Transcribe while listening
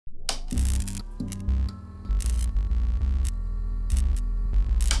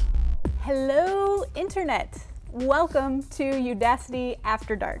Hello, Internet. Welcome to Udacity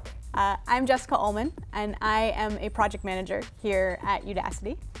After Dark. I'm Jessica Ullman, and I am a project manager here at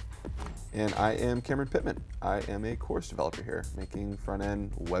Udacity. And I am Cameron Pittman. I am a course developer here, making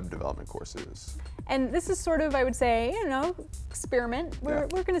front-end web development courses. And this is sort of, I would say, experiment. We're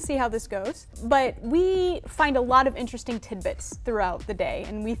going to see how this goes. But we find a lot of interesting tidbits throughout the day,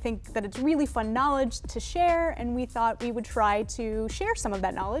 and we think that it's really fun knowledge to share, and we thought we would try to share some of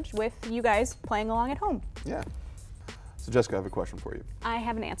that knowledge with you guys playing along at home. Yeah. So Jessica, I have a question for you. I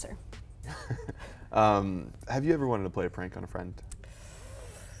have an answer. Have you ever wanted to play a prank on a friend?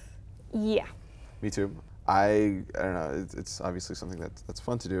 Yeah. Me too. I don't know, it's obviously something that's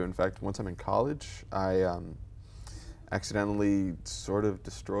fun to do. In fact, one time in college, I accidentally sort of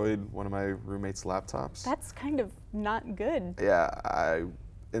destroyed one of my roommate's laptops. That's kind of not good. Yeah,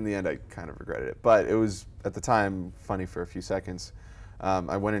 in the end, I kind of regretted it. But it was, at the time, funny for a few seconds.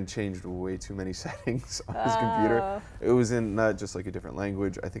 I went and changed way too many settings on his computer. It was in just like a different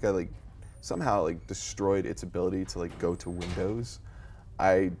language. I think I somehow destroyed its ability to go to Windows.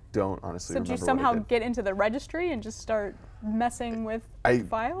 I don't honestly remember. So did you somehow get into the registry and just start messing with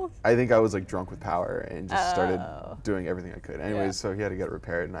files? I think I was drunk with power and just started doing everything I could. Anyways, so he had to get it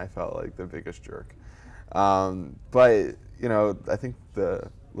repaired, and I felt like the biggest jerk. But I think the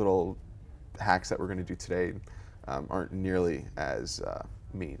little hacks that we're going to do today aren't nearly as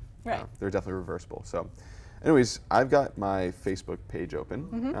mean. Right. They're definitely reversible. So, anyways, I've got my Facebook page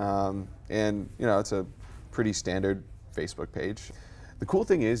open, and it's a pretty standard Facebook page. The cool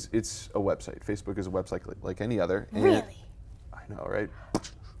thing is, it's a website. Facebook is a website like any other. And really? I know, right?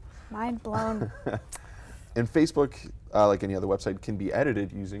 Mind blown. And Facebook, like any other website, can be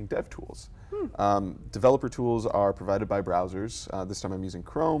edited using dev tools. Developer tools are provided by browsers. This time I'm using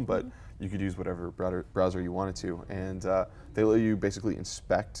Chrome, but you could use whatever browser you wanted to. And they let you basically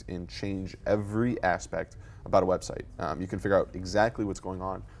inspect and change every aspect about a website. You can figure out exactly what's going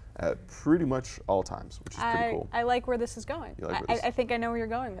on at pretty much all times, which is pretty cool. I like where this is going. You like where I think I know where you're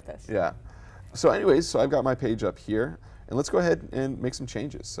going with this. Yeah. So anyways, so I've got my page up here, and let's go ahead and make some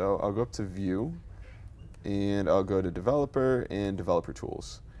changes. So I'll go up to View, and I'll go to Developer and Developer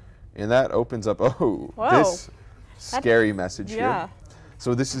Tools. And that opens up, this scary message here.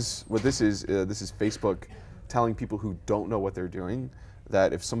 So this is Facebook telling people who don't know what they're doing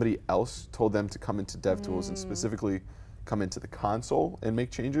that if somebody else told them to come into DevTools and specifically come into the console and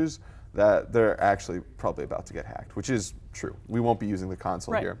make changes, that they're actually probably about to get hacked, which is true. We won't be using the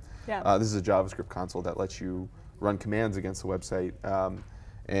console here. Yeah. This is a JavaScript console that lets you run commands against the website,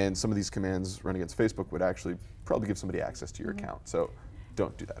 and some of these commands run against Facebook would actually probably give somebody access to your account. So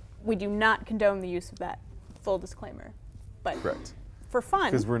don't do that. We do not condone the use of that, full disclaimer. But correct. For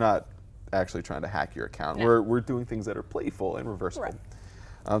fun. Because we're not actually trying to hack your account. No. We're doing things that are playful and reversible.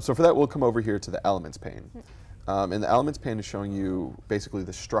 Right. So for that, we'll come over here to the Elements pane. And the Elements pane is showing you basically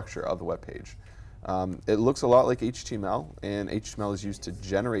the structure of the web page. It looks a lot like HTML, and HTML is used to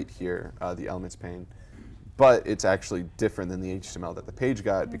generate here the Elements pane, but it's actually different than the HTML that the page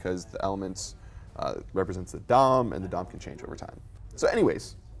got because the Elements represents the DOM, and the DOM can change over time. So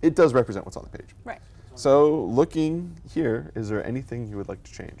anyways, it does represent what's on the page. Right. So looking here, is there anything you would like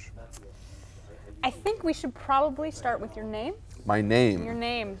to change? I think we should probably start with your name. My name. Your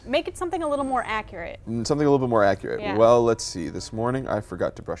name. Make it something a little more accurate. Something a little bit more accurate. Yeah. Well, let's see. This morning I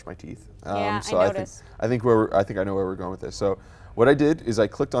forgot to brush my teeth. So I noticed. I think I know where we're going with this. So what I did is I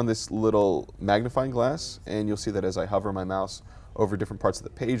clicked on this little magnifying glass, and you'll see that as I hover my mouse over different parts of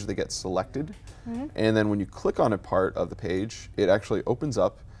the page, they get selected. And then when you click on a part of the page, it actually opens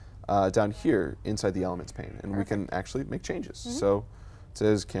up down here inside the Elements pane, and we can actually make changes. So it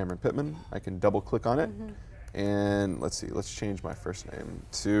says Cameron Pittman. I can double click on it. And let's see, let's change my first name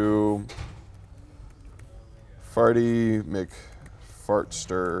to Farty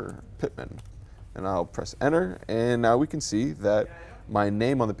McFartster Pittman. And I'll press enter, and now we can see that my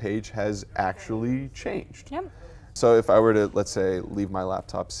name on the page has actually changed. Yep. So if I were to, let's say, leave my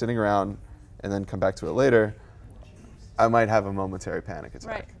laptop sitting around and then come back to it later, I might have a momentary panic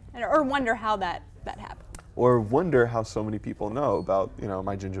attack. Right. Or wonder how that happened. Or wonder how so many people know about,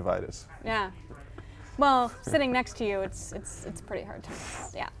 my gingivitis. Yeah. Well, sitting next to you, it's pretty hard to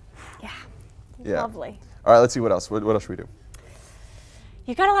miss. Yeah. Lovely. All right, let's see what else. What else should we do?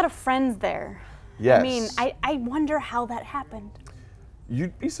 You got a lot of friends there. Yes. I mean, I wonder how that happened.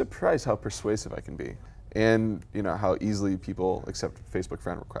 You'd be surprised how persuasive I can be, and how easily people accept Facebook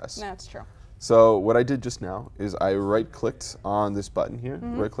friend requests. That's true. So what I did just now is I right-clicked on this button here,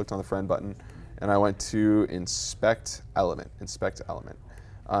 right-clicked on the friend button, and I went to Inspect Element.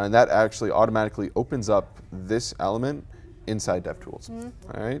 And that actually automatically opens up this element inside DevTools.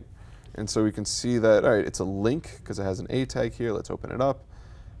 All right. And so we can see that, all right, it's a link because it has an A tag here. Let's open it up.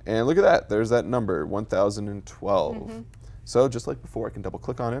 And look at that. There's that number, 1012. So just like before, I can double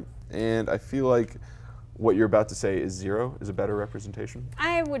click on it. And I feel like what you're about to say is 0 is a better representation.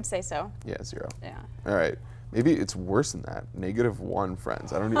 I would say so. Yeah, 0. Yeah. All right. Maybe it's worse than that. -1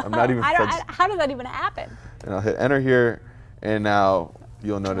 friends. I'm not even friends. How does that even happen? And I'll hit enter here. And now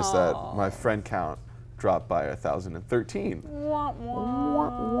you'll notice that my friend count dropped by 1,013. Wah,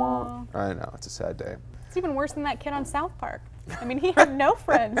 wah. I know, it's a sad day. It's even worse than that kid on South Park. I mean, he had no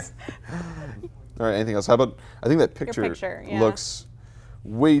friends. All right, anything else? How about, I think that Your picture, yeah. looks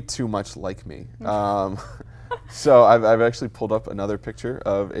way too much like me. So I've actually pulled up another picture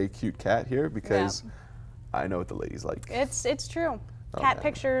of a cute cat here because I know what the ladies like. It's true. Oh, Cat man.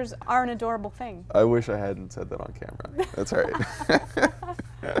 pictures are an adorable thing. I wish I hadn't said that on camera. That's all right.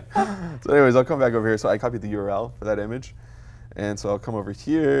 So anyways, I'll come back over here. So I copied the URL for that image. And so I'll come over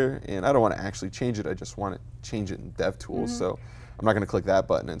here, and I don't want to actually change it. I just want to change it in DevTools. So I'm not going to click that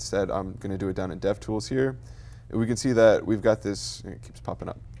button. Instead, I'm going to do it down in DevTools here. And we can see that we've got this, it keeps popping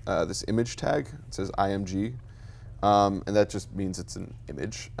up, this image tag. It says IMG. And that just means it's an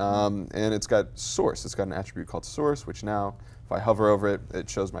image. And it's got source. It's got an attribute called source, which now, if I hover over it, it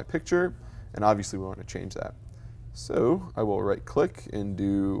shows my picture. And obviously, we want to change that. So I will right click and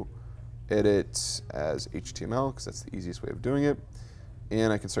do edit as HTML, because that's the easiest way of doing it.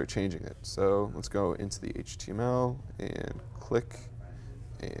 And I can start changing it. So let's go into the HTML and click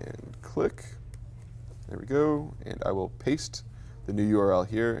and click. There we go. And I will paste the new URL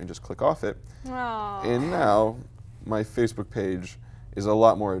here and just click off it. Aww. And now my Facebook page is a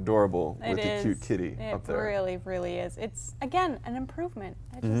lot more adorable with the cute kitty up there. It really, really is. It's, again, an improvement.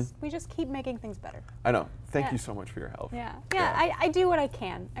 We just keep making things better. I know. Thank you so much for your help. Yeah, I do what I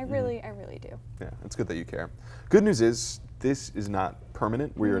can. I really do. Yeah, it's good that you care. Good news is this is not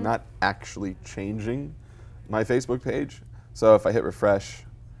permanent. We are not actually changing my Facebook page. So if I hit refresh,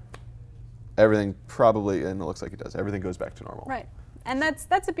 everything probably, and it looks like it does, everything goes back to normal. Right. And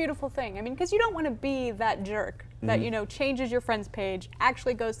that's a beautiful thing. I mean, because you don't want to be that jerk that, changes your friend's page,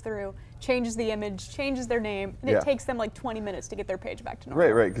 actually goes through, changes the image, changes their name, and it takes them like 20 minutes to get their page back to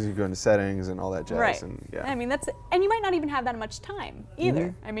normal. Right, because you go into settings and all that jazz. Right. And, I mean, and you might not even have that much time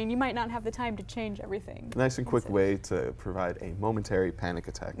either. I mean, you might not have the time to change everything. Nice and quick way to provide a momentary panic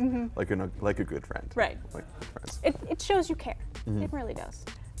attack, like a good friend. Right. Like good friends. It shows you care. It really does.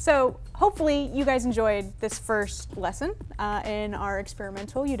 So hopefully you guys enjoyed this first lesson in our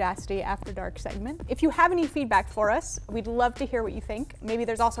experimental Udacity After Dark segment. If you have any feedback for us, we'd love to hear what you think. Maybe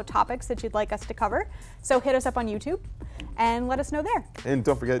there's also topics that you'd like us to cover. So hit us up on YouTube and let us know there. And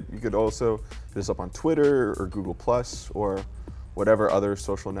don't forget, you could also hit us up on Twitter or Google Plus or whatever other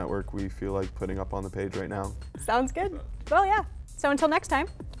social network we feel like putting up on the page right now. Sounds good. Well, yeah. So until next time.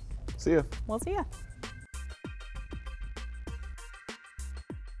 See ya. We'll see ya.